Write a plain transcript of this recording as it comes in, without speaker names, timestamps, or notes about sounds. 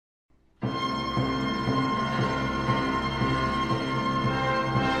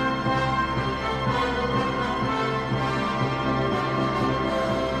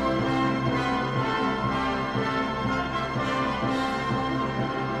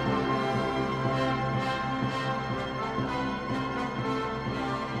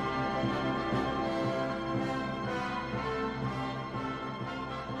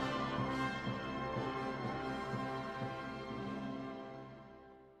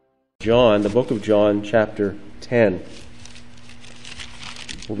John, the book of John, chapter 10.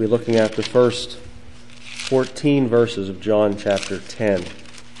 We'll be looking at the first 14 verses of John chapter 10.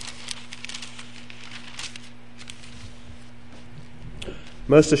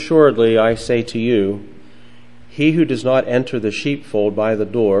 Most assuredly, I say to you, he who does not enter the sheepfold by the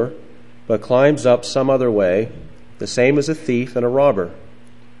door, but climbs up some other way, the same is a thief and a robber.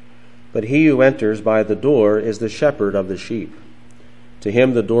 But he who enters by the door is the shepherd of the sheep. To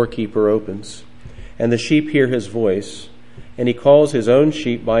him the doorkeeper opens, and the sheep hear his voice, and he calls his own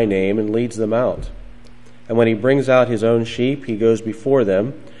sheep by name and leads them out. And when he brings out his own sheep, he goes before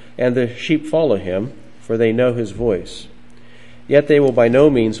them, and the sheep follow him, for they know his voice. Yet they will by no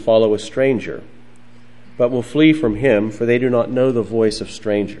means follow a stranger, but will flee from him, for they do not know the voice of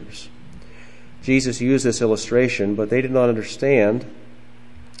strangers. Jesus used this illustration, but they did not understand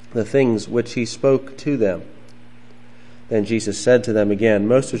the things which he spoke to them. Then Jesus said to them again,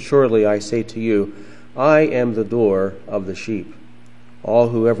 Most assuredly I say to you, I am the door of the sheep. All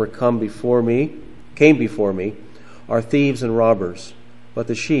who ever came before me, are thieves and robbers, but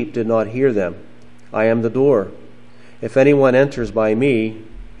the sheep did not hear them. I am the door. If anyone enters by me,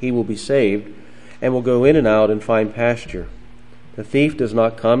 he will be saved, and will go in and out and find pasture. The thief does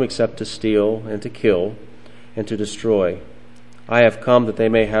not come except to steal and to kill and to destroy. I have come that they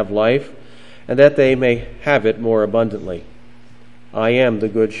may have life, and that they may have it more abundantly. I am the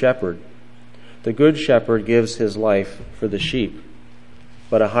good shepherd. The good shepherd gives his life for the sheep.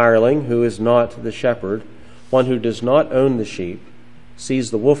 But a hireling who is not the shepherd, one who does not own the sheep,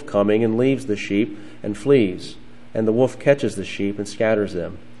 sees the wolf coming and leaves the sheep and flees, and the wolf catches the sheep and scatters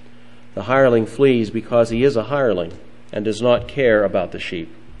them. The hireling flees because he is a hireling and does not care about the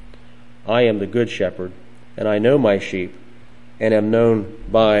sheep. I am the good shepherd, and I know my sheep, and am known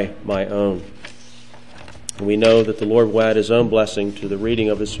by my own. And we know that the Lord will add his own blessing to the reading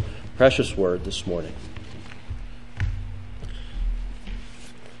of his precious word this morning.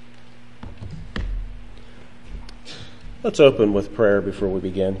 Let's open with prayer before we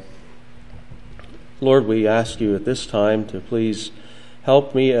begin. Lord, we ask you at this time to please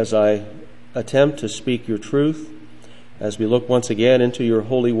help me as I attempt to speak your truth, as we look once again into your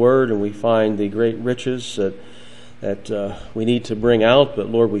holy word and we find the great riches that we need to bring out, but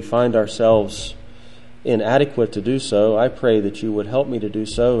Lord, we find ourselves inadequate to do so. I pray that you would help me to do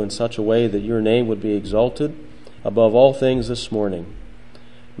so in such a way that your name would be exalted above all things this morning.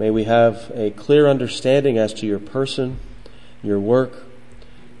 May we have a clear understanding as to your person, your work,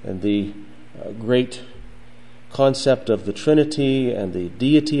 and the great concept of the Trinity and the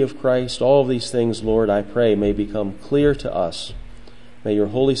deity of Christ. All of these things, Lord, I pray may become clear to us. May your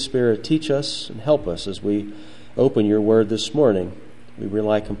Holy Spirit teach us and help us as we open your word this morning. We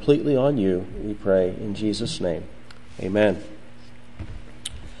rely completely on you, we pray in Jesus' name. Amen.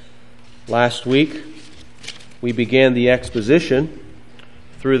 Last week, we began the exposition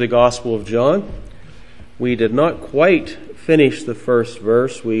through the Gospel of John. We did not quite finish the first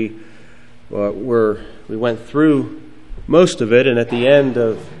verse. We went through most of it, and at the end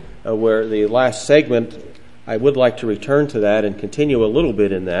of where the last segment, I would like to return to that and continue a little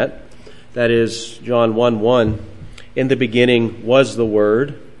bit in that. That is John 1:1. In the beginning was the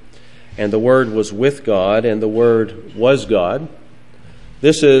Word, and the Word was with God, and the Word was God.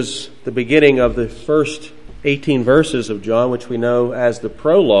 This is the beginning of the first 18 verses of John, which we know as the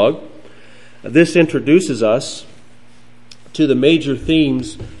prologue. This introduces us to the major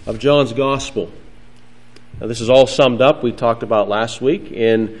themes of John's Gospel. Now, this is all summed up, we talked about last week,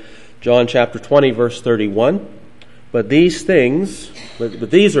 in John chapter 20, verse 31. But these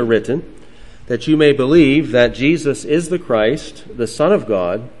are written, that you may believe that Jesus is the Christ, the Son of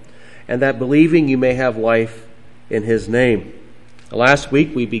God, and that believing you may have life in his name. Last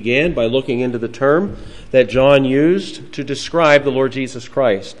week we began by looking into the term that John used to describe the Lord Jesus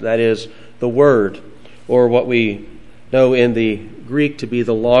Christ. That is, the Word, or what we know in the Greek to be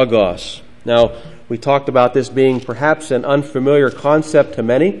the Logos. Now, we talked about this being perhaps an unfamiliar concept to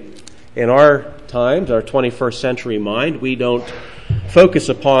many. In our times, our 21st century mind, we don't focus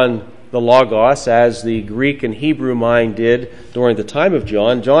upon the Logos as the Greek and Hebrew mind did during the time of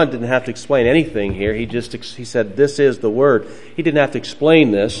John. John didn't have to explain anything here. He said, this is the Word. He didn't have to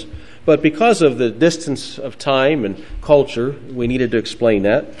explain this. But because of the distance of time and culture, we needed to explain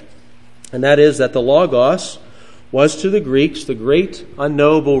that. And that is that the Logos was to the Greeks the great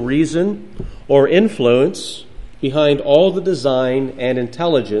unknowable reason or influence behind all the design and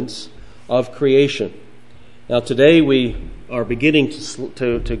intelligence of creation. Now today we are beginning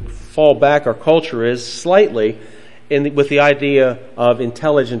to fall back, our culture is slightly with the idea of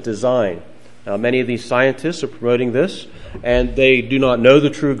intelligent design. Many of these scientists are promoting this, and they do not know the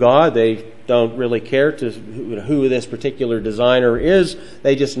true God. They don't really care who this particular designer is.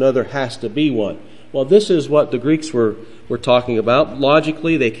 They just know there has to be one. Well, this is what the Greeks were talking about.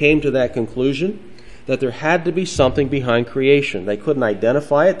 Logically, they came to that conclusion that there had to be something behind creation. They couldn't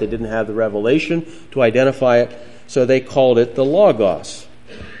identify it. They didn't have the revelation to identify it, so they called it the Logos.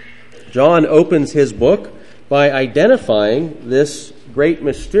 John opens his book by identifying this great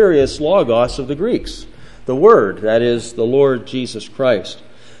mysterious Logos of the Greeks, the Word, that is, the Lord Jesus Christ.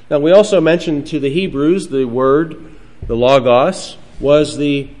 Now, we also mentioned to the Hebrews the Word, the Logos, was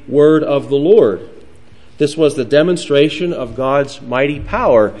the Word of the Lord. This was the demonstration of God's mighty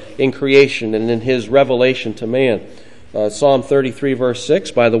power in creation and in His revelation to man. Psalm 33, verse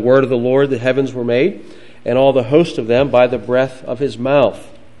 6, by the word of the Lord the heavens were made, and all the host of them by the breath of His mouth.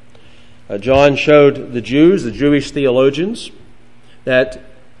 John showed the Jews, the Jewish theologians, that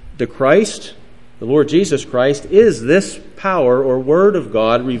the Christ, the Lord Jesus Christ, is this power or Word of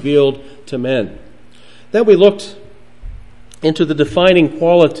God revealed to men. Then we looked into the defining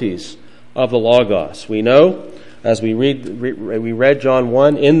qualities of the Logos. We know, as we read John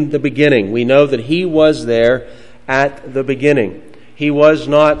 1, in the beginning, we know that He was there at the beginning. He was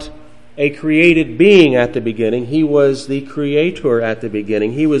not a created being at the beginning. He was the Creator at the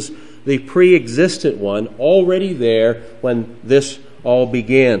beginning. He was the pre-existent one, already there when this all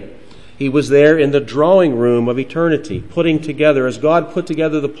began. He was there in the drawing room of eternity, putting together, as God put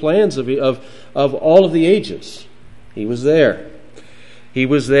together the plans of all of the ages. He was there. He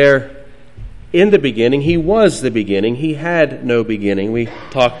was there in the beginning. He was the beginning. He had no beginning. We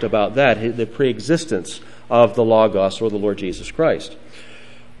talked about that, the pre-existence of the Logos, or the Lord Jesus Christ.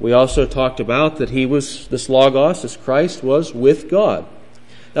 We also talked about that this Logos, this Christ, was with God.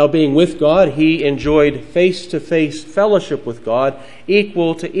 Now, being with God, He enjoyed face-to-face fellowship with God,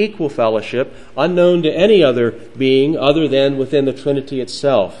 equal to equal fellowship, unknown to any other being other than within the Trinity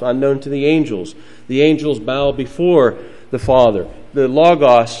itself, unknown to the angels. The angels bow before the Father. The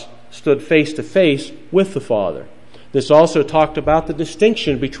Logos stood face-to-face with the Father. This also talked about the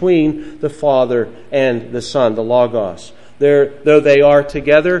distinction between the Father and the Son, the Logos. Though they are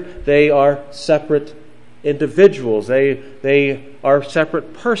together, they are separate individuals. They are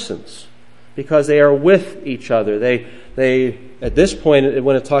separate persons because they are with each other. They at this point,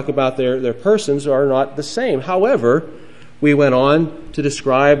 when it talk about their persons, are not the same. However, we went on to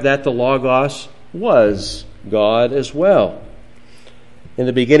describe that the Logos was God as well. In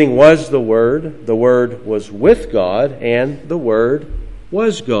the beginning was the Word was with God, and the Word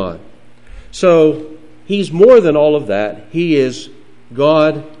was God. So He's more than all of that. He is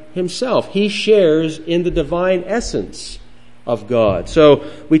God Himself. He shares in the divine essence of God. So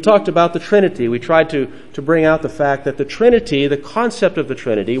we talked about the Trinity. We tried to bring out the fact that the Trinity, the concept of the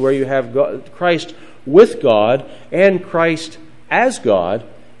Trinity, where you have Christ with God and Christ as God,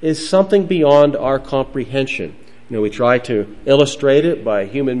 is something beyond our comprehension. We try to illustrate it by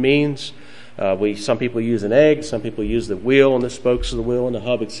human means. Some people use an egg, some people use the wheel and the spokes of the wheel and the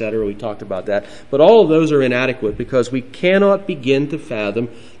hub, etc. We talked about that. But all of those are inadequate because we cannot begin to fathom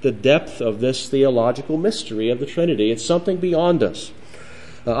the depth of this theological mystery of the Trinity. It's something beyond us.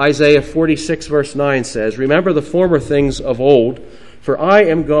 Isaiah 46 verse 9 says, "Remember the former things of old, for I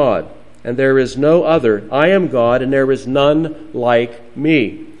am God, and there is no other. I am God, and there is none like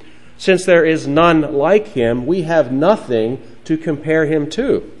me." Since there is none like Him, we have nothing to compare Him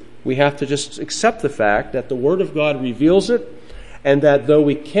to. We have to just accept the fact that the Word of God reveals it, and that though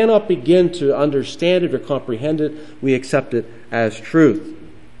we cannot begin to understand it or comprehend it, we accept it as truth.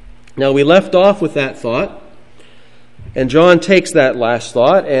 Now, we left off with that thought, and John takes that last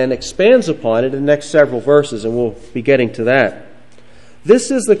thought and expands upon it in the next several verses, and we'll be getting to that.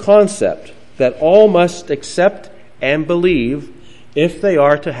 This is the concept that all must accept and believe if they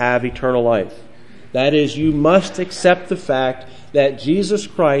are to have eternal life. That is, you must accept the fact that Jesus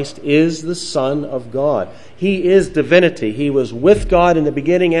Christ is the Son of God. He is divinity. He was with God in the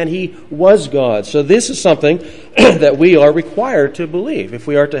beginning, and He was God. So this is something that we are required to believe if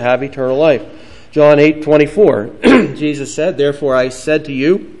we are to have eternal life. John 8:24, Jesus said, "Therefore I said to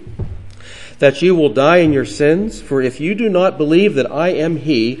you that you will die in your sins, for if you do not believe that I am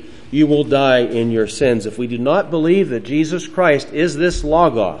He, you will die in your sins." If we do not believe that Jesus Christ is this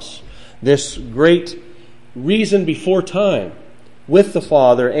Logos, this great reason before time, with the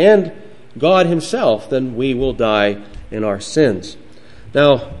Father and God Himself, then we will die in our sins.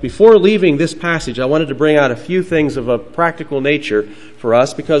 Now, before leaving this passage, I wanted to bring out a few things of a practical nature for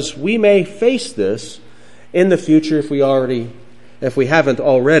us, because we may face this in the future if we haven't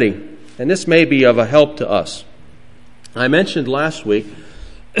already. And this may be of a help to us. I mentioned last week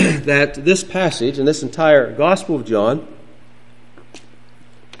that this passage and this entire Gospel of John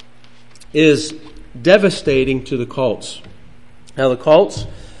is devastating to the cults. Now, the cults,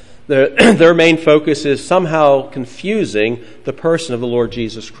 their main focus is somehow confusing the person of the Lord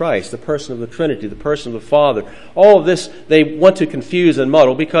Jesus Christ, the person of the Trinity, the person of the Father. All of this they want to confuse and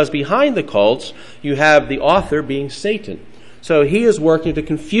muddle, because behind the cults you have the author being Satan. So he is working to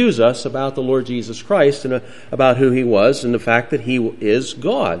confuse us about the Lord Jesus Christ and about who he was and the fact that he is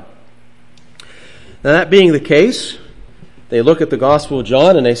God. Now, that being the case, they look at the Gospel of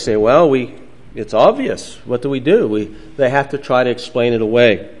John and they say, well, it's obvious. What do? They have to try to explain it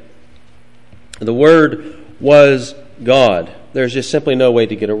away. The Word was God. There's just simply no way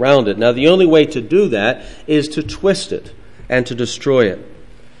to get around it. Now, the only way to do that is to twist it and to destroy it.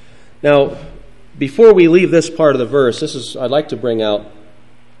 Now, before we leave this part of the verse, I'd like to bring out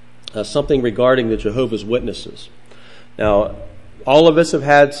something regarding the Jehovah's Witnesses. Now, all of us have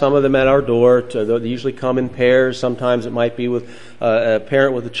had some of them at our door. They usually come in pairs. Sometimes it might be with a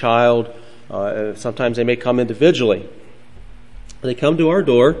parent with a child. Sometimes they may come individually. They come to our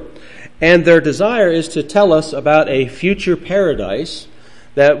door, and their desire is to tell us about a future paradise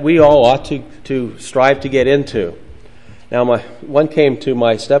that we all ought to strive to get into. Now, one came to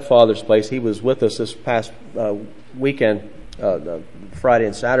my stepfather's place. He was with us this past weekend, Friday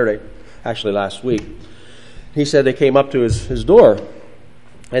and Saturday, actually last week. He said they came up to his door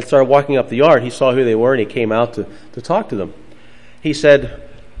and started walking up the yard. He saw who they were, and he came out to talk to them. He said,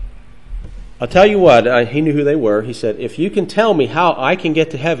 I'll tell you what, he knew who they were. He said, if you can tell me how I can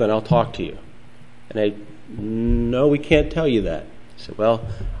get to heaven, I'll talk to you. And no, we can't tell you that. He said, well,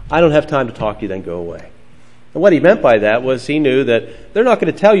 I don't have time to talk to you, then go away. And what he meant by that was he knew that they're not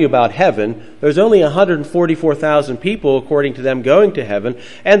going to tell you about heaven. There's only 144,000 people, according to them, going to heaven,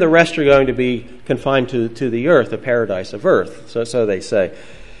 and the rest are going to be confined to the earth, the paradise of earth, so they say.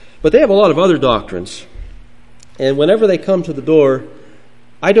 But they have a lot of other doctrines. And whenever they come to the door,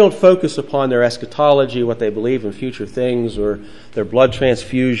 I don't focus upon their eschatology, what they believe in future things, or their blood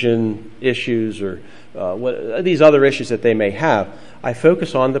transfusion issues, or these other issues that they may have. I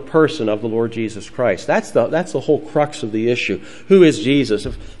focus on the person of the Lord Jesus Christ. That's the whole crux of the issue. Who is Jesus?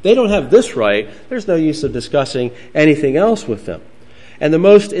 If they don't have this right, there's no use of discussing anything else with them. And the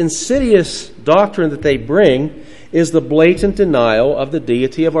most insidious doctrine that they bring is the blatant denial of the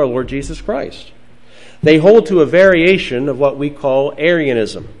deity of our Lord Jesus Christ. They hold to a variation of what we call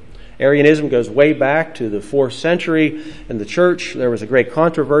Arianism. Arianism goes way back to the 4th century in the church. There was a great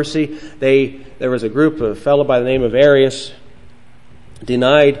controversy. There was a group, a fellow by the name of Arius,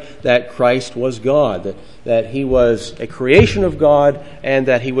 denied that Christ was God, that he was a creation of God, and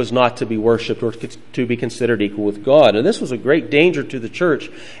that he was not to be worshipped or to be considered equal with God. And this was a great danger to the church.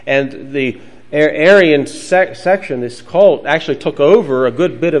 And the Arian section, this cult, actually took over a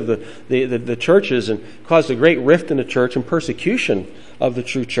good bit of the churches and caused a great rift in the church and persecution of the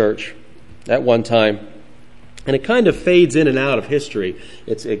true church at one time. And it kind of fades in and out of history.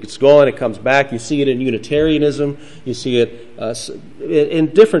 It's gone, it comes back. You see it in Unitarianism. You see it in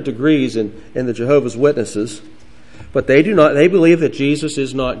different degrees in the Jehovah's Witnesses. But they do not. They believe that Jesus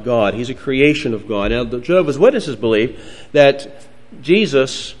is not God. He's a creation of God. Now, the Jehovah's Witnesses believe that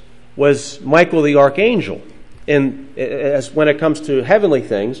Jesus was Michael the Archangel as when it comes to heavenly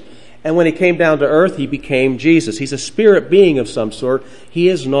things. And when he came down to earth, he became Jesus. He's a spirit being of some sort. He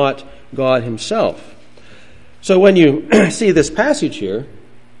is not God himself. So when you see this passage here,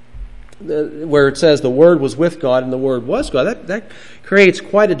 where it says the Word was with God and the Word was God, that creates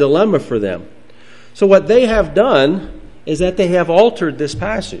quite a dilemma for them. So what they have done is that they have altered this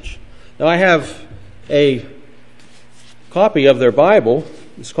passage. Now I have a copy of their Bible.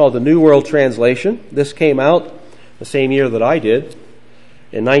 It's called the New World Translation. This came out the same year that I did,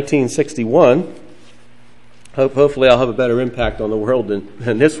 in 1961. Hopefully I'll have a better impact on the world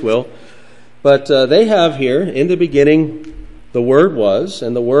than this will. But they have here, in the beginning, the Word was,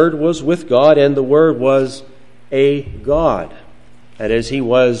 and the Word was with God, and the Word was a God. That is, he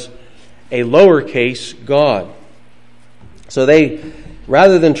was a lowercase God. So they,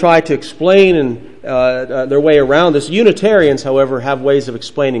 rather than try to explain their way around this, Unitarians, however, have ways of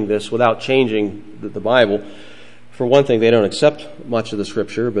explaining this without changing the Bible. For one thing, they don't accept much of the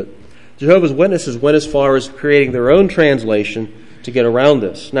Scripture, but Jehovah's Witnesses went as far as creating their own translation to get around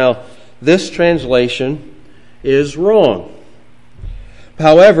this. Now, this translation is wrong.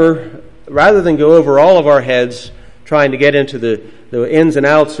 However, rather than go over all of our heads trying to get into the ins and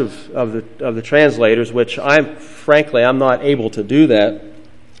outs of the translators, which I'm not able to do that,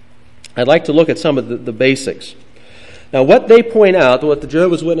 I'd like to look at some of the basics. Now, what they point out, what the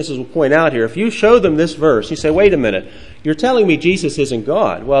Jehovah's Witnesses will point out here, if you show them this verse, you say, wait a minute, you're telling me Jesus isn't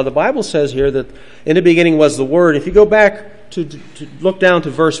God. Well, the Bible says here that in the beginning was the Word. If you go back to look down to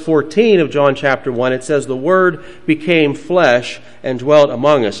verse 14 of John chapter 1, it says the Word became flesh and dwelt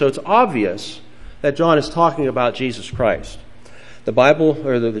among us. So it's obvious that John is talking about Jesus Christ. The Bible,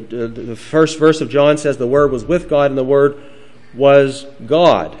 or the first verse of John says the Word was with God and the Word was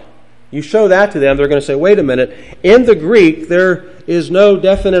God. You show that to them, they're going to say, wait a minute, in the Greek there is no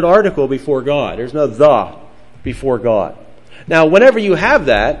definite article before God. There's no the before God. Now, whenever you have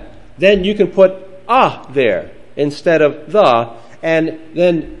that, then you can put a there instead of the, and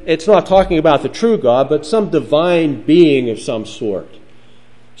then it's not talking about the true God, but some divine being of some sort.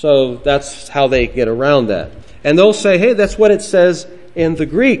 So that's how they get around that. And they'll say, hey, that's what it says in the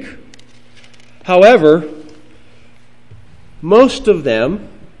Greek. However, most of them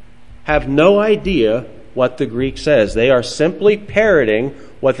have no idea what the Greek says. They are simply parroting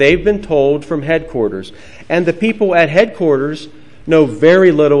what they've been told from headquarters. And the people at headquarters know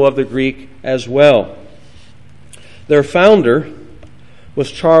very little of the Greek as well. Their founder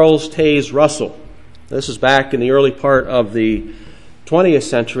was Charles Taze Russell. This is back in the early part of the 20th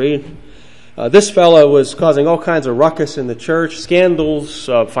century. This fellow was causing all kinds of ruckus in the church. Scandals,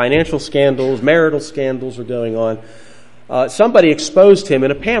 financial scandals, marital scandals were going on. Somebody exposed him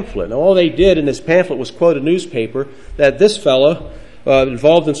in a pamphlet. Now, all they did in this pamphlet was quote a newspaper that this fellow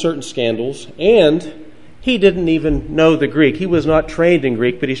involved in certain scandals, and he didn't even know the Greek. He was not trained in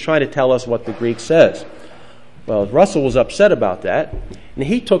Greek, but he's trying to tell us what the Greek says. Well, Russell was upset about that, and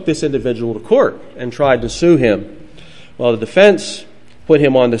he took this individual to court and tried to sue him. Well, the defense put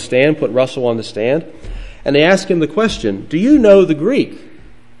him on the stand, put Russell on the stand, and they asked him the question, do you know the Greek?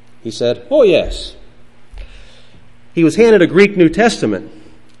 He said, oh, yes. He was handed a Greek New Testament,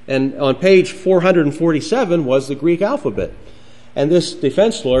 and on page 447 was the Greek alphabet. And this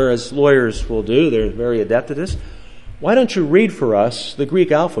defense lawyer, as lawyers will do, they're very adept at this, why don't you read for us the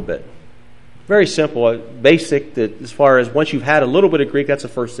Greek alphabet? Very simple, basic, that as far as once you've had a little bit of Greek, that's the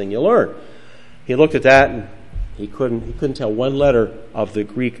first thing you learn. He looked at that, and he couldn't tell one letter of the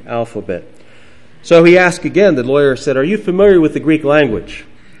Greek alphabet. So he asked again, the lawyer said, are you familiar with the Greek language?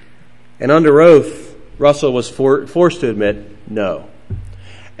 And under oath, Russell was forced to admit no.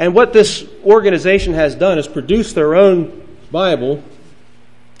 And what this organization has done is produce their own Bible,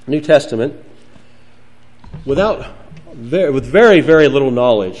 New Testament, with very, very little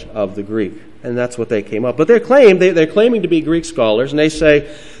knowledge of the Greek. And that's what they came up. But they're claiming to be Greek scholars, and they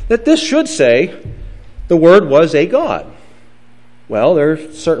say that this should say the Word was a God. Well, there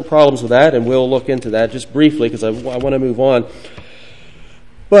are certain problems with that, and we'll look into that just briefly because I want to move on.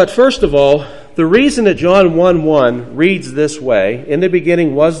 But first of all, the reason that John 1:1 reads this way, in the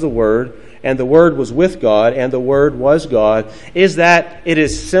beginning was the Word, and the Word was with God, and the Word was God, is that it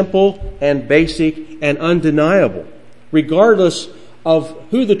is simple and basic and undeniable, regardless of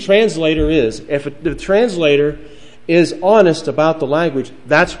who the translator is. If the translator is honest about the language,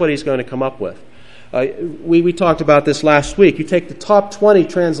 that's what he's going to come up with. We talked about this last week. You take the top 20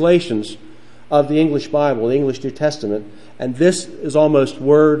 translations of the English Bible, the English New Testament, and this is almost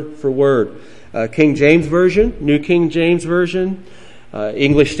word for word. King James Version, New King James Version,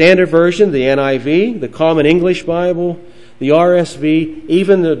 English Standard Version, the NIV, the Common English Bible, the RSV,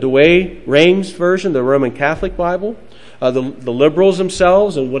 even the Douay-Rheims Version, the Roman Catholic Bible, the liberals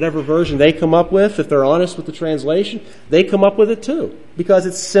themselves, and whatever version they come up with, if they're honest with the translation, they come up with it too, because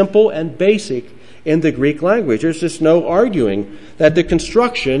it's simple and basic in the Greek language. There's just no arguing that the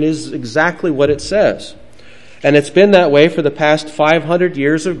construction is exactly what it says. And it's been that way for the past 500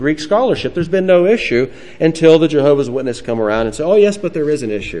 years of Greek scholarship. There's been no issue until the Jehovah's Witnesses come around and say, oh yes, but there is an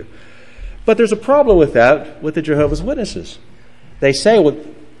issue. But there's a problem with that with the Jehovah's Witnesses. They say, well,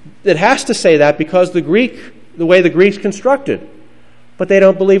 it has to say that because the way the Greek's constructed. But they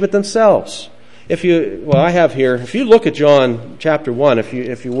don't believe it themselves. If you look at John chapter 1,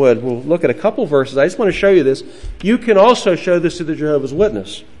 if you would, we'll look at a couple verses. I just want to show you this. You can also show this to the Jehovah's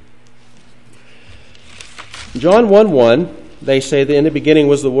Witness. John 1:1, they say that in the beginning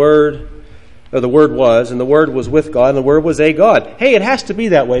was the Word, or the Word was, and the Word was with God, and the Word was a God. Hey, it has to be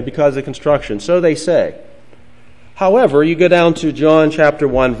that way because of the construction. So they say. However, you go down to John chapter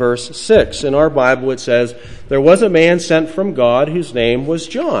 1, verse 6. In our Bible it says, there was a man sent from God whose name was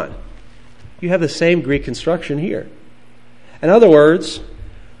John. You have the same Greek construction here. In other words,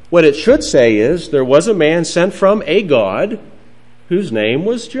 what it should say is, there was a man sent from a God whose name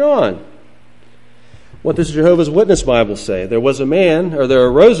was John. What does Jehovah's Witness Bible say? There arose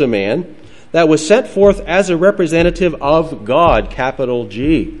a man that was sent forth as a representative of God, capital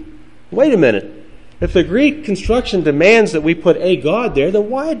G. Wait a minute. If the Greek construction demands that we put a God there, then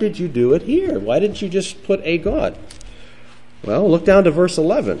why did you do it here? Why didn't you just put a God? Well, look down to verse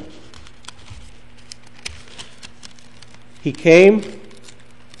 11. He came,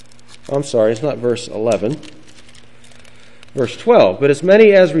 I'm sorry, it's not verse 11. Verse 12, but as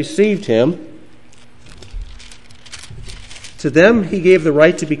many as received him, to them he gave the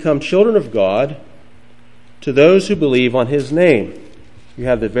right to become children of God, to those who believe on his name. You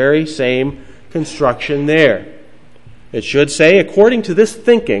have the very same construction there. It should say, according to this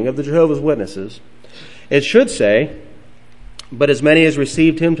thinking of the Jehovah's Witnesses, it should say, but as many as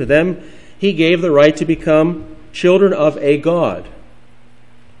received him, to them he gave the right to become children of a God,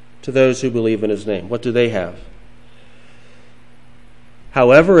 to those who believe in his name. What do they have?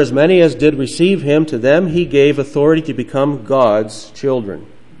 However, as many as did receive him, to them he gave authority to become God's children.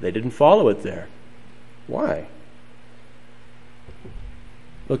 They didn't follow it there. Why?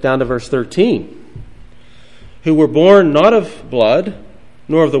 Look down to verse 13. Who were born not of blood,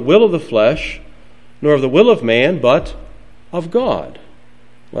 nor of the will of the flesh, nor of the will of man, but of God.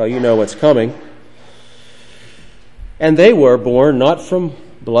 Well, you know what's coming. And they were born not from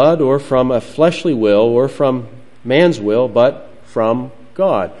blood or from a fleshly will or from man's will, but from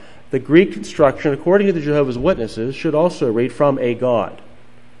God. The Greek construction, according to the Jehovah's Witnesses, should also read from a God.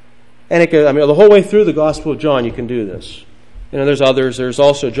 And the whole way through the Gospel of John, you can do this. There's others. There's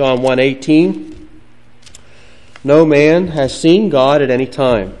also John 1:18. No man has seen God at any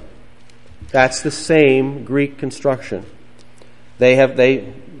time. That's the same Greek construction.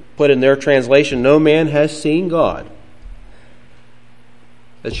 They put in their translation, no man has seen God.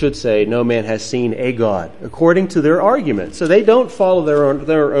 It should say, no man has seen a God, according to their argument. So they don't follow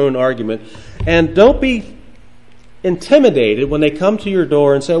their own argument. And don't be intimidated when they come to your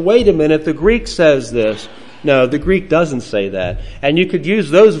door and say, wait a minute, the Greek says this. No, the Greek doesn't say that. And you could use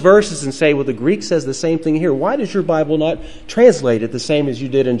those verses and say, well, the Greek says the same thing here. Why does your Bible not translate it the same as you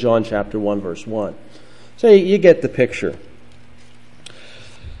did in John chapter 1, verse 1? So you get the picture.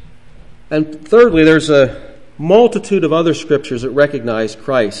 And thirdly, there's a multitude of other scriptures that recognize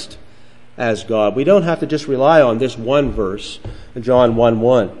Christ as God. We don't have to just rely on this one verse, John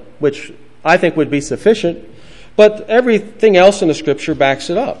 1:1, which I think would be sufficient, but everything else in the scripture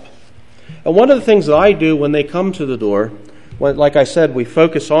backs it up. And one of the things that I do when they come to the door, like I said, we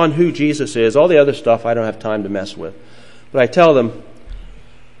focus on who Jesus is. All the other stuff I don't have time to mess with. But I tell them,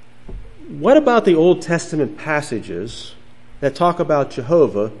 what about the Old Testament passages that talk about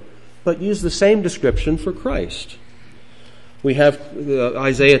Jehovah but use the same description for Christ? We have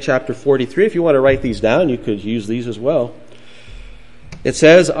Isaiah chapter 43. If you want to write these down, you could use these as well. It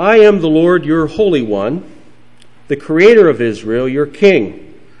says, I am the Lord, your Holy One, the Creator of Israel, your King.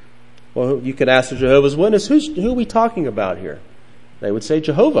 Well, you could ask the Jehovah's Witness, who are we talking about here? They would say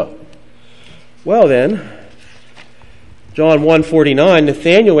Jehovah. Well then, John 1:49,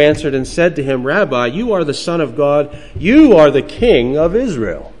 Nathanael answered and said to him, Rabbi, you are the Son of God, you are the King of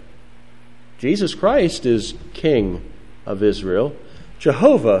Israel. Jesus Christ is King of Israel.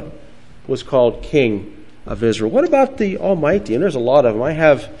 Jehovah was called King of Israel. What about the Almighty? And there's a lot of them. I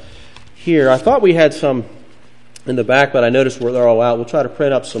have here, I thought we had some in the back, but I noticed where they're all out. We'll try to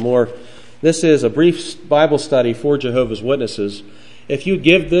print up some more. This is a brief Bible study for Jehovah's Witnesses. If you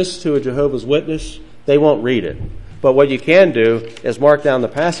give this to a Jehovah's Witness, they won't read it. But what you can do is mark down the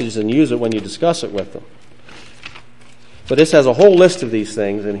passages and use it when you discuss it with them. But this has a whole list of these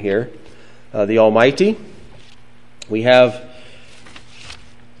things in here. The Almighty. We have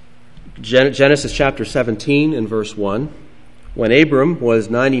Genesis chapter 17 and verse 1. When Abram was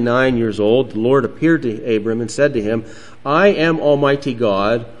 99 years old, the Lord appeared to Abram and said to him, I am Almighty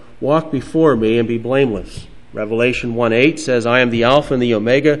God, walk before me and be blameless. Revelation 1:8 says, I am the Alpha and the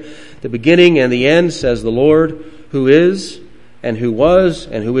Omega, the beginning and the end, says the Lord, who is and who was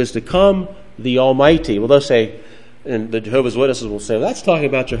and who is to come, the Almighty. Well, they'll say, and the Jehovah's Witnesses will say, well, that's talking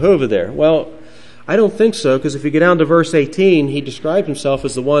about Jehovah there. Well, I don't think so, because if you get down to verse 18, he described himself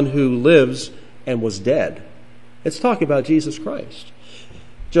as the one who lives and was dead. It's talking about Jesus Christ.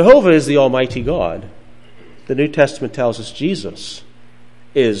 Jehovah is the Almighty God. The New Testament tells us Jesus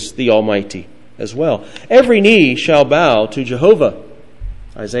is the Almighty as well. Every knee shall bow to Jehovah.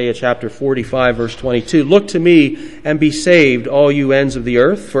 Isaiah chapter 45, verse 22. Look to me and be saved, all you ends of the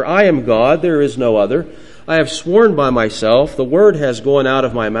earth, for I am God, there is no other. I have sworn by myself, the word has gone out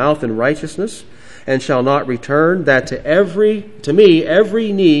of my mouth in righteousness, and shall not return, that to me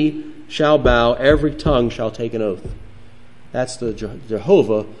every knee shall bow, every tongue shall take an oath. That's the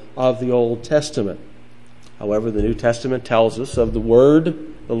Jehovah of the Old Testament. However, the New Testament tells us of the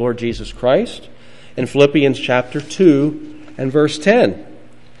Word, the Lord Jesus Christ, in Philippians chapter 2 and verse 10.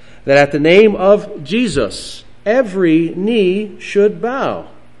 that at the name of Jesus every knee should bow,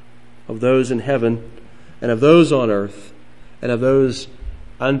 of those in heaven and of those on earth and of those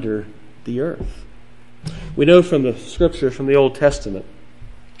under the earth. We know from the Scriptures, from the Old Testament,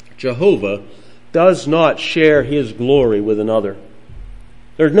 Jehovah does not share his glory with another.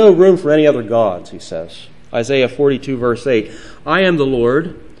 There's no room for any other gods, he says. Isaiah 42 verse 8, I am the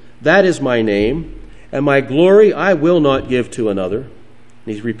Lord, that is my name, and my glory I will not give to another.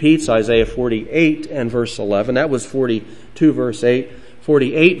 And he repeats Isaiah 48 and verse 11. That was 42 verse 8.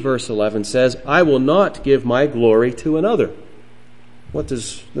 48 verse 11 says, I will not give my glory to another. What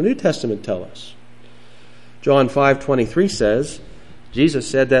does the New Testament tell us? John 5:23 says, Jesus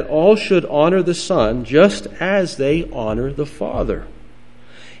said that all should honor the Son just as they honor the Father.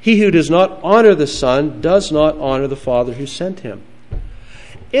 He who does not honor the Son does not honor the Father who sent him.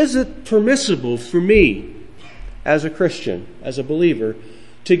 Is it permissible for me, as a Christian, as a believer,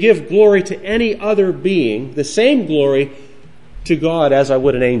 to give glory to any other being, the same glory to God as I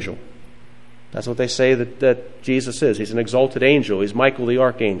would an angel? That's what they say that Jesus is. He's an exalted angel. He's Michael the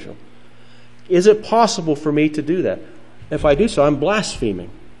archangel. Is it possible for me to do that? If I do so, I'm blaspheming.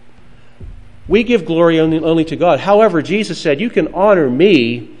 We give glory only to God. However, Jesus said, you can honor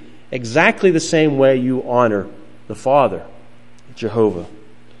me exactly the same way you honor the Father, Jehovah.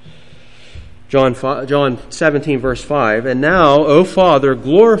 John 17, verse 5, and now, O Father,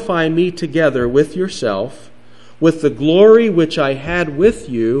 glorify me together with yourself, with the glory which I had with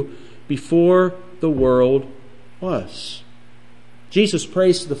you before the world was. Jesus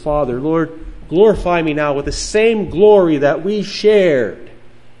prays to the Father, Lord, glorify me now with the same glory that we shared.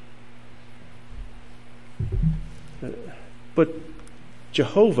 But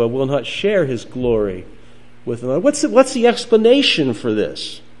Jehovah will not share his glory with another. What's the explanation for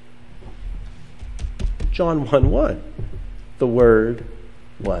this? John 1:1. The Word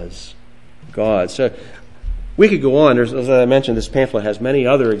was God. So we could go on. As I mentioned, this pamphlet has many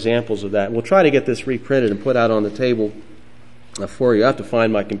other examples of that. We'll try to get this reprinted and put out on the table for you. I have to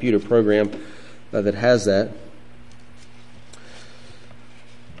find my computer program that has that.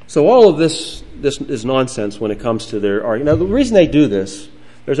 So all of this is nonsense when it comes to their argument. Now, the reason they do this,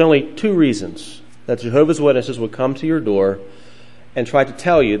 there's only two reasons that Jehovah's Witnesses would come to your door and try to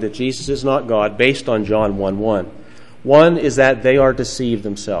tell you that Jesus is not God based on John 1:1. One is that they are deceived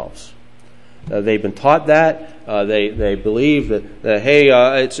themselves. They've been taught that. They believe that hey,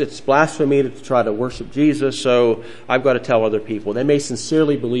 it's blasphemy to try to worship Jesus, so I've got to tell other people. They may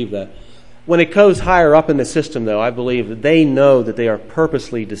sincerely believe that. When it goes higher up in the system, though, I believe that they know that they are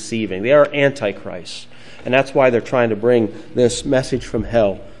purposely deceiving. They are antichrists. And that's why they're trying to bring this message from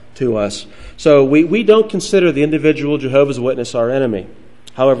hell to us. So we don't consider the individual Jehovah's Witness our enemy.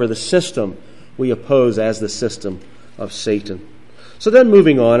 However, the system we oppose as the system of Satan. So then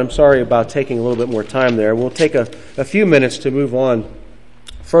moving on, I'm sorry about taking a little bit more time there. We'll take a few minutes to move on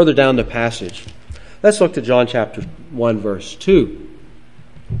further down the passage. Let's look to John chapter 1, verse 2.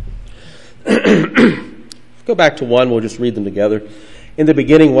 Go back to 1, we'll just read them together. In the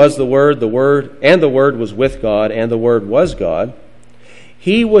beginning was the Word, and the Word was with God, and the Word was God.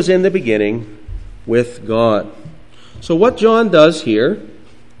 He was in the beginning with God. So what John does here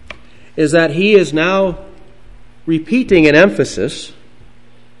is that he is now repeating an emphasis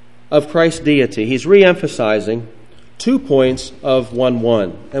of Christ's deity. He's re-emphasizing 2 points of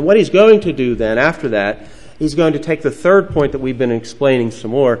 1:1. And what he's going to do then, after that, he's going to take the third point that we've been explaining some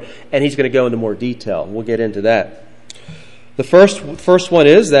more, and he's going to go into more detail. We'll get into that. The first one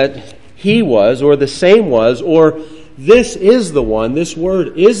is that he was, or the same was, or this is the one, this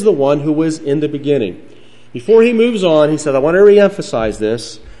Word is the one who was in the beginning. Before he moves on, he said, I want to re-emphasize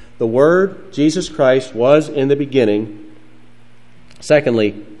this. The Word, Jesus Christ, was in the beginning.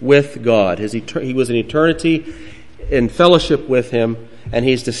 Secondly, with God. He was in eternity, in fellowship with Him, and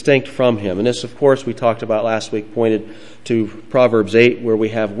He's distinct from Him. And this, of course, we talked about last week, pointed to Proverbs 8, where we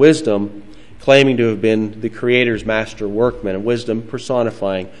have wisdom claiming to have been the Creator's master workman, and wisdom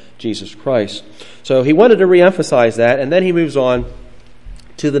personifying Jesus Christ. So he wanted to re-emphasize that, and then he moves on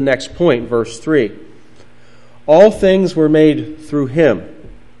to the next point, verse 3. All things were made through Him,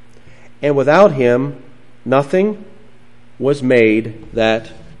 and without Him nothing was made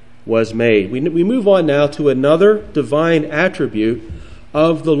that was made. We move on now to another divine attribute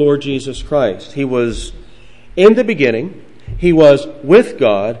of the Lord Jesus Christ. He was in the beginning. He was with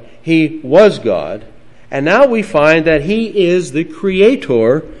God. He was God. And now we find that He is the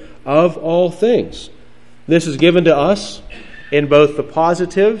Creator of all things. This is given to us in both the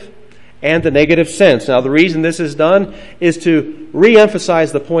positive and the negative sense. Now, the reason this is done is to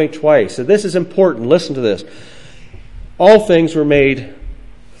re-emphasize the point twice. So this is important. Listen to this. All things were made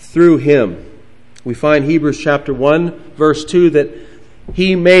through him. We find Hebrews chapter 1, verse 2, that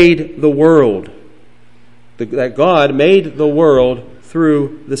he made the world, that God made the world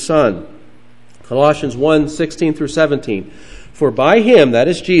through the Son. Colossians 1, 16 through 17. For by him, that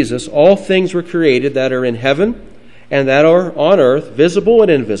is Jesus, all things were created that are in heaven and that are on earth, visible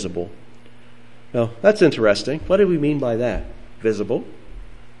and invisible. Now, that's interesting. What do we mean by that? Visible,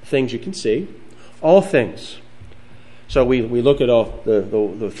 things you can see, all things. So we look at all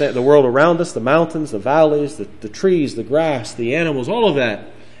the world around us, the mountains, the valleys, the trees, the grass, the animals, all of that.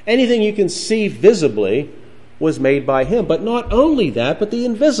 Anything you can see visibly was made by him. But not only that, but the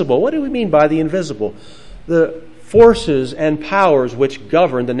invisible. What do we mean by the invisible? The forces and powers which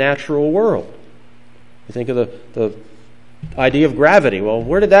govern the natural world. You think of the idea of gravity. Well,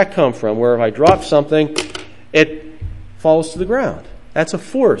 where did that come from? Where if I drop something, it falls to the ground. That's a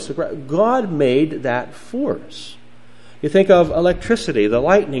force. God made that force. You think of electricity, the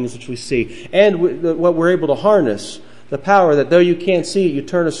lightnings which we see, and what we're able to harness, the power that though you can't see it, you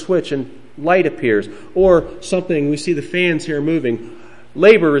turn a switch and light appears. Or something, we see the fans here moving.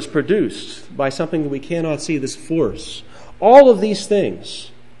 Labor is produced by something that we cannot see, this force. All of these things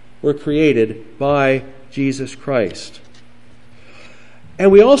were created by Jesus Christ.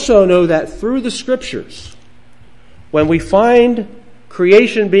 And we also know that through the Scriptures, when we find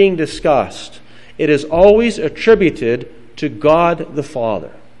creation being discussed, it is always attributed to God the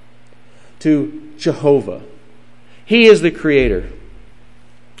Father, to Jehovah. He is the Creator.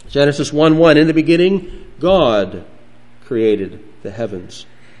 Genesis 1:1, in the beginning, God created the heavens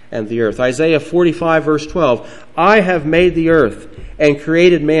and the earth. Isaiah 45, verse 12, I have made the earth and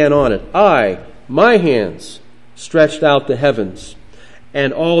created man on it. I, my hands, stretched out the heavens,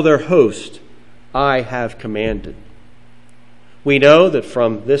 and all their host I have commanded. We know that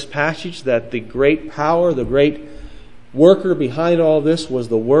from this passage that the great power, the great worker behind all this was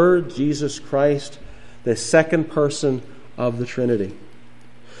the Word, Jesus Christ, the second person of the Trinity.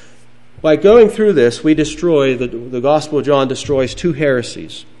 By going through this, we destroy, the Gospel of John destroys two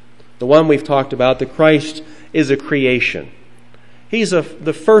heresies. The one we've talked about, that Christ is a creation. He's the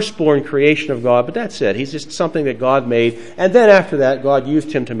firstborn creation of God, but that's it. He's just something that God made. And then after that, God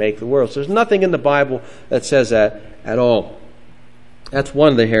used him to make the world. So there's nothing in the Bible that says that at all. That's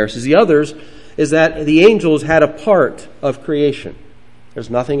one of the heresies. The others is that the angels had a part of creation. There's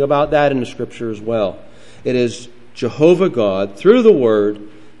nothing about that in the Scripture as well. It is Jehovah God, through the Word,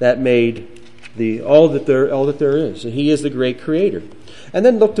 that made all that there is. And he is the great creator. And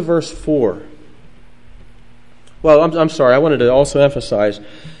then look to verse 4. Well, I'm sorry, I wanted to also emphasize,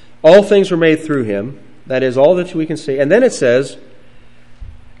 all things were made through him, that is, all that we can see. And then it says,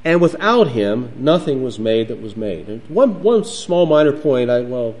 and without him, nothing was made that was made. And one small minor point,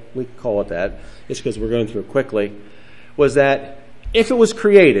 we call it that, it's because we're going through it quickly, was that if it was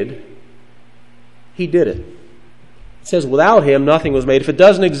created, he did it. It says, without him, nothing was made. If it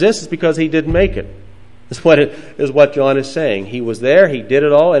doesn't exist, it's because he didn't make it. Is what John is saying. He was there, he did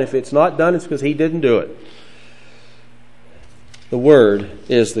it all, and if it's not done, it's because he didn't do it. The Word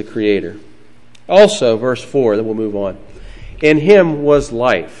is the Creator. Also, verse 4, then we'll move on. In him was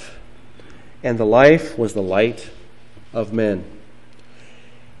life, and the life was the light of men.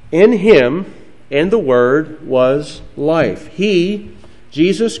 In him, in the Word, was life. He,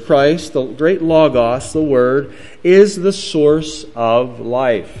 Jesus Christ, the great Logos, the Word, is the source of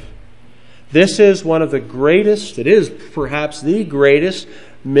life. This is one of the greatest, it is perhaps the greatest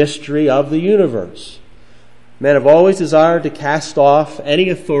mystery of the universe. Men have always desired to cast off any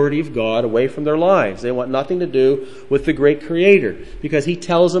authority of God away from their lives. They want nothing to do with the great Creator because he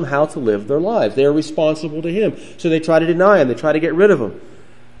tells them how to live their lives. They are responsible to him. So they try to deny him. They try to get rid of him.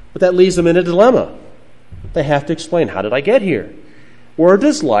 But that leaves them in a dilemma. They have to explain, how did I get here? Where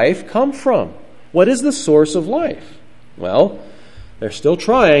does life come from? What is the source of life? Well, they're still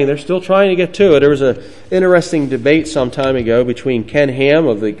trying. They're still trying to get to it. There was an interesting debate some time ago between Ken Ham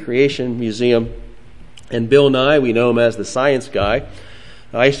of the Creation Museum and Bill Nye. We know him as the science guy.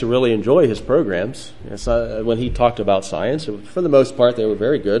 I used to really enjoy his programs when he talked about science. For the most part, they were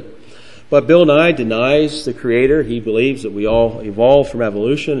very good. But Bill Nye denies the Creator. He believes that we all evolved from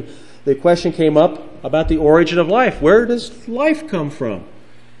evolution. The question came up about the origin of life. Where does life come from?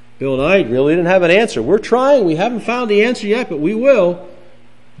 Bill Nye really didn't have an answer. We're trying. We haven't found the answer yet, but we will.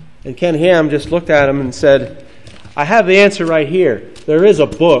 And Ken Ham just looked at him and said, I have the answer right here. There is a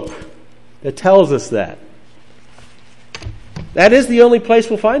book that tells us that. That is the only place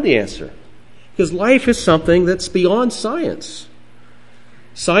we'll find the answer. Because life is something that's beyond science.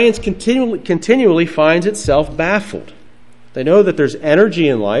 Science continually finds itself baffled. They know that there's energy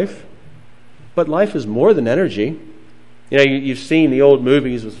in life, but life is more than energy. You know, you've seen the old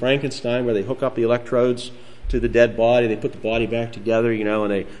movies with Frankenstein where they hook up the electrodes to the dead body, they put the body back together, you know,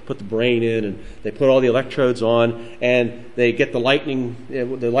 and they put the brain in, and they put all the electrodes on, and they get the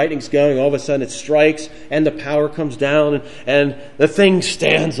lightning's going, all of a sudden it strikes, and the power comes down, and the thing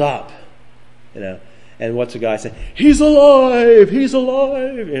stands up, you know. And what's the guy say? He's alive! He's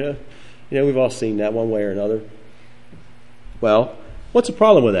alive! You know, we've all seen that one way or another. Well, what's the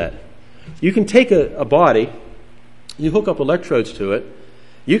problem with that? You can take a body, you hook up electrodes to it,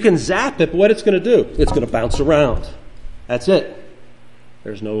 you can zap it, but what it's going to do? It's going to bounce around. That's it.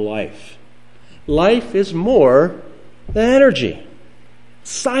 There's no life. Life is more than energy.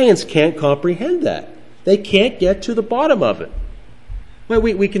 Science can't comprehend that. They can't get to the bottom of it. Well,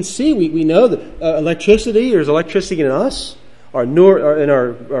 we can see, we know that electricity, there's electricity in us. In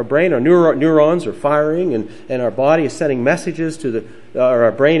our brain, our neurons are firing, and our body is sending messages or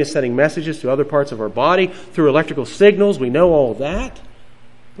our brain is sending messages to other parts of our body through electrical signals. We know all that.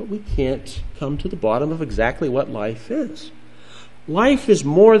 But we can't come to the bottom of exactly what life is. Life is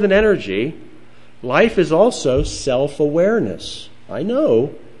more than energy. Life is also self-awareness. I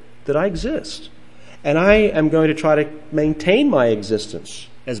know that I exist. And I am going to try to maintain my existence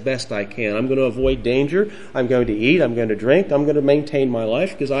as best I can. I'm going to avoid danger. I'm going to eat. I'm going to drink. I'm going to maintain my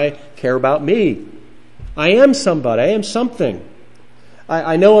life because I care about me. I am somebody. I am something.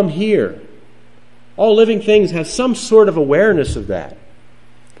 I know I'm here. All living things have some sort of awareness of that.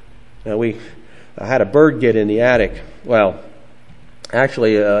 Now, I had a bird get in the attic. Well,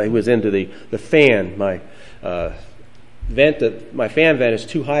 actually, he was into the fan. My fan vent is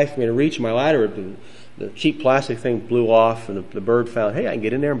too high for me to reach my ladder. The cheap plastic thing blew off, and the bird found, hey, I can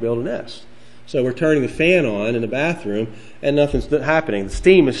get in there and build a nest. So we're turning the fan on in the bathroom, and nothing's happening. The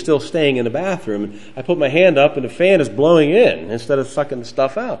steam is still staying in the bathroom. I put my hand up, and the fan is blowing in instead of sucking the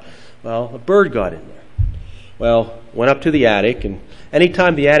stuff out. Well, a bird got in there. Well, went up to the attic, and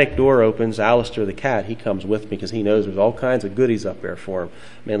anytime the attic door opens, Alistair the cat, he comes with me because he knows there's all kinds of goodies up there for him.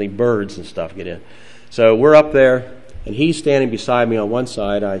 Mainly birds and stuff get in. So we're up there, and he's standing beside me on one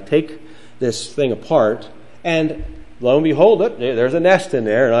side. I take this thing apart, and lo and behold, there's a nest in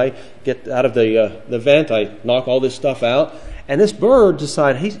there, and I get out of the vent, I knock all this stuff out, and this bird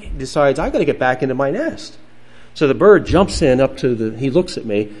decides I've got to get back into my nest. So the bird jumps in he looks at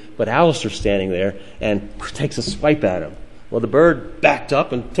me, but Alistair's standing there and takes a swipe at him. Well, the bird backed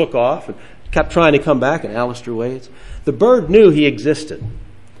up and took off and kept trying to come back, and Alistair waits. The bird knew he existed,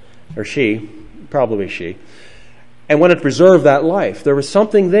 or she, probably she, and wanted to preserve that life. There was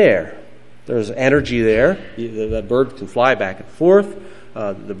something there. There was energy there. That bird can fly back and forth.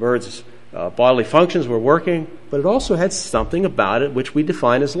 The bird's bodily functions were working, but it also had something about it which we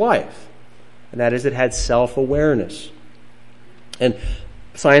define as life. And that is, it had self-awareness. And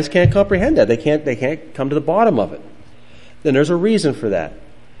science can't comprehend that. They can't come to the bottom of it. Then there's a reason for that.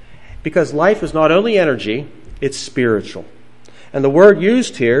 Because life is not only energy, it's spiritual. And the word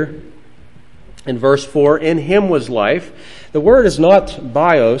used here in verse 4, in him was life. The word is not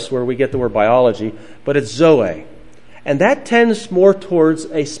bios, where we get the word biology, but it's zoe. And that tends more towards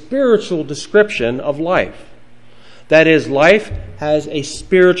a spiritual description of life. That is, life has a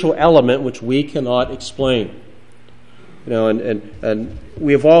spiritual element which we cannot explain. You know, and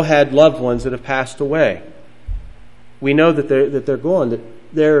we have all had loved ones that have passed away. We know that they're gone, that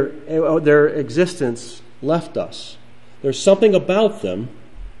their existence left us. There's something about them,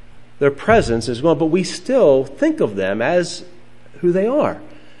 their presence is gone, but we still think of them as who they are.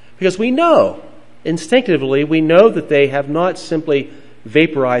 Because we know, instinctively, we know that they have not simply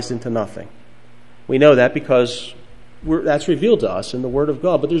vaporized into nothing. We know that because that's revealed to us in the Word of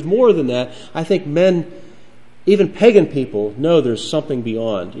God. But there's more than that. I think men, even pagan people, know there's something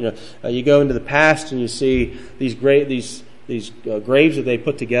beyond. You know, you go into the past and you see these graves that they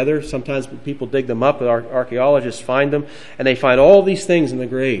put together. Sometimes people dig them up, archaeologists find them, and they find all these things in the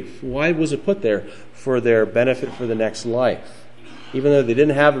grave. Why was it put there? For their benefit for the next life. Even though they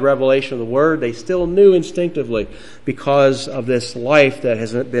didn't have the revelation of the Word, they still knew instinctively because of this life that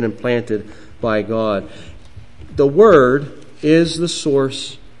has been implanted by God. The Word is the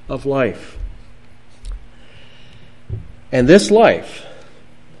source of life. And this life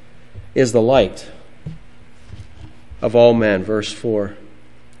is the light of all men. Verse 4.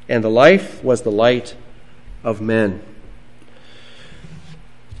 And the life was the light of men.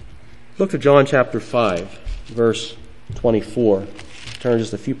 Look at John chapter 5, verse 24. Turn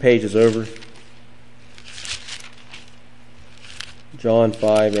just a few pages over. John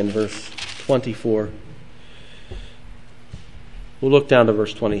 5 and verse 24. We'll look down to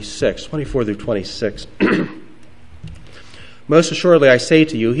verse 26, 24 through 26. Most assuredly I say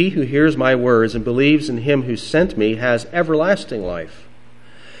to you, he who hears my words and believes in him who sent me has everlasting life,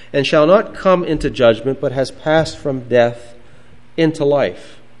 and shall not come into judgment, but has passed from death into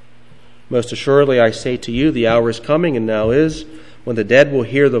life. Most assuredly I say to you, the hour is coming, and now is, when the dead will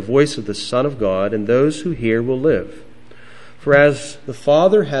hear the voice of the Son of God, and those who hear will live. For as the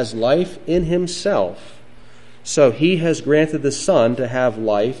Father has life in himself, so he has granted the Son to have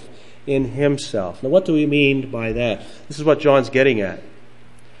life in himself. Now, what do we mean by that? This is what John's getting at.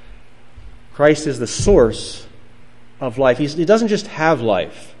 Christ is the source of life. He doesn't just have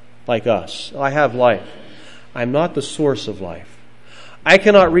life like us. I have life. I'm not the source of life. I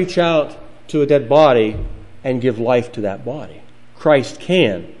cannot reach out to a dead body and give life to that body. Christ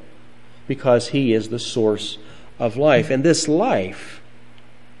can, because he is the source of life. And this life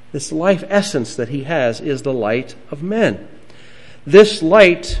essence that he has, is the light of men. This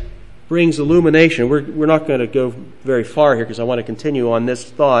light brings illumination. We're not going to go very far here because I want to continue on this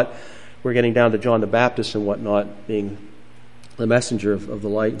thought. We're getting down to John the Baptist and whatnot, being the messenger of the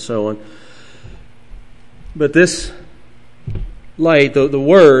light and so on. But this light, the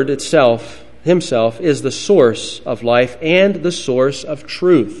Word itself, himself, is the source of life and the source of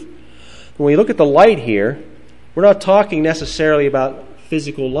truth. When we look at the light here, we're not talking necessarily about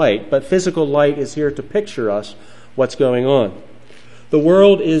physical light, but physical light is here to picture us what's going on. The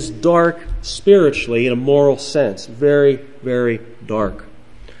world is dark spiritually in a moral sense, very, very dark.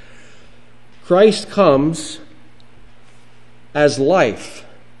 Christ comes as life,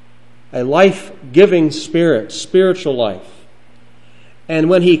 a life-giving spirit, spiritual life. And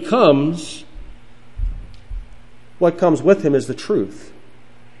when he comes, what comes with him is the truth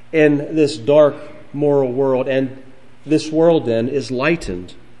in this dark moral world, and this world then is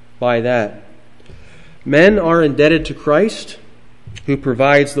lightened by that. Men are indebted to Christ, who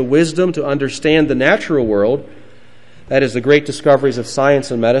provides the wisdom to understand the natural world, that is, the great discoveries of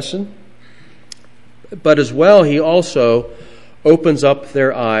science and medicine. But as well, he also opens up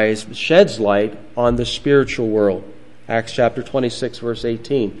their eyes, sheds light on the spiritual world. Acts chapter 26, verse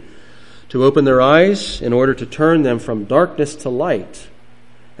 18. To open their eyes in order to turn them from darkness to light,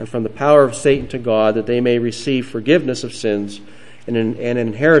 and from the power of Satan to God, that they may receive forgiveness of sins and an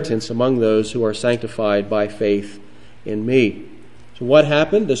inheritance among those who are sanctified by faith in me. So what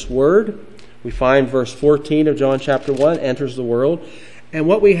happened? This word, we find verse 14 of John chapter 1, enters the world. And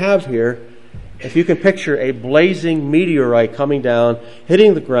what we have here, if you can picture a blazing meteorite coming down,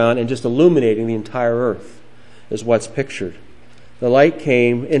 hitting the ground, and just illuminating the entire earth, is what's pictured. The light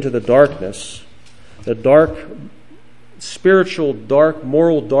came into the darkness, the dark, spiritual, dark,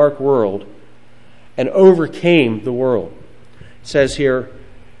 moral, dark world, and overcame the world. It says here,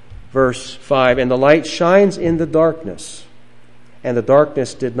 verse 5, and the light shines in the darkness, and the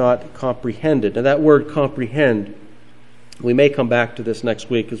darkness did not comprehend it. And that word comprehend, we may come back to this next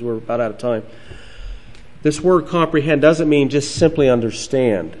week because we're about out of time. This word comprehend doesn't mean just simply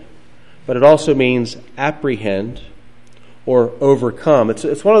understand, but it also means apprehend or overcome.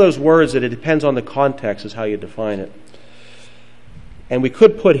 It's one of those words that it depends on the context is how you define it. And we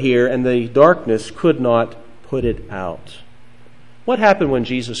could put here, and the darkness could not put it out. What happened when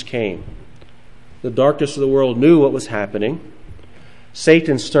Jesus came? The darkness of the world knew what was happening.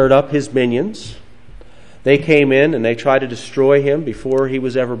 Satan stirred up his minions. They came in and they tried to destroy him before he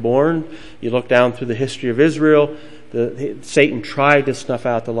was ever born. You look down through the history of Israel, Satan tried to snuff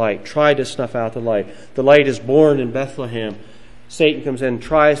out the light, The light is born in Bethlehem. Satan comes in,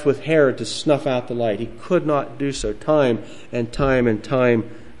 tries with Herod to snuff out the light. He could not do so, time and time and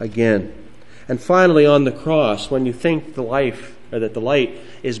time again. And finally on the cross, when you think that the light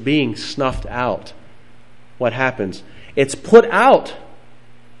is being snuffed out, what happens? It's put out.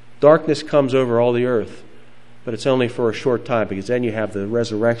 Darkness comes over all the earth. But it's only for a short time, because then you have the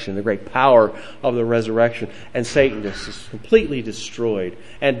resurrection, the great power of the resurrection. And Satan is completely destroyed.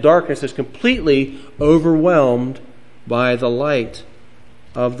 And darkness is completely overwhelmed by the light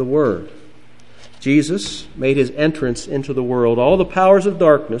of the Word. Jesus made his entrance into the world. All the powers of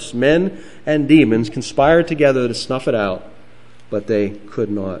darkness, men and demons, conspired together to snuff it out, but they could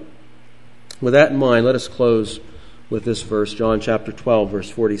not. With that in mind, let us close with this verse, John chapter 12, verse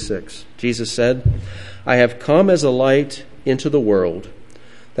 46. Jesus said, I have come as a light into the world,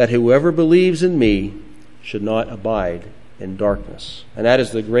 that whoever believes in me should not abide in darkness. And that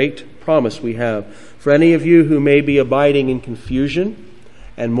is the great promise we have. For any of you who may be abiding in confusion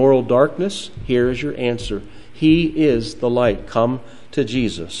and moral darkness, here is your answer. He is the light. Come to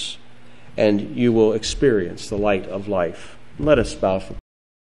Jesus, and you will experience the light of life. Let us bow for prayer.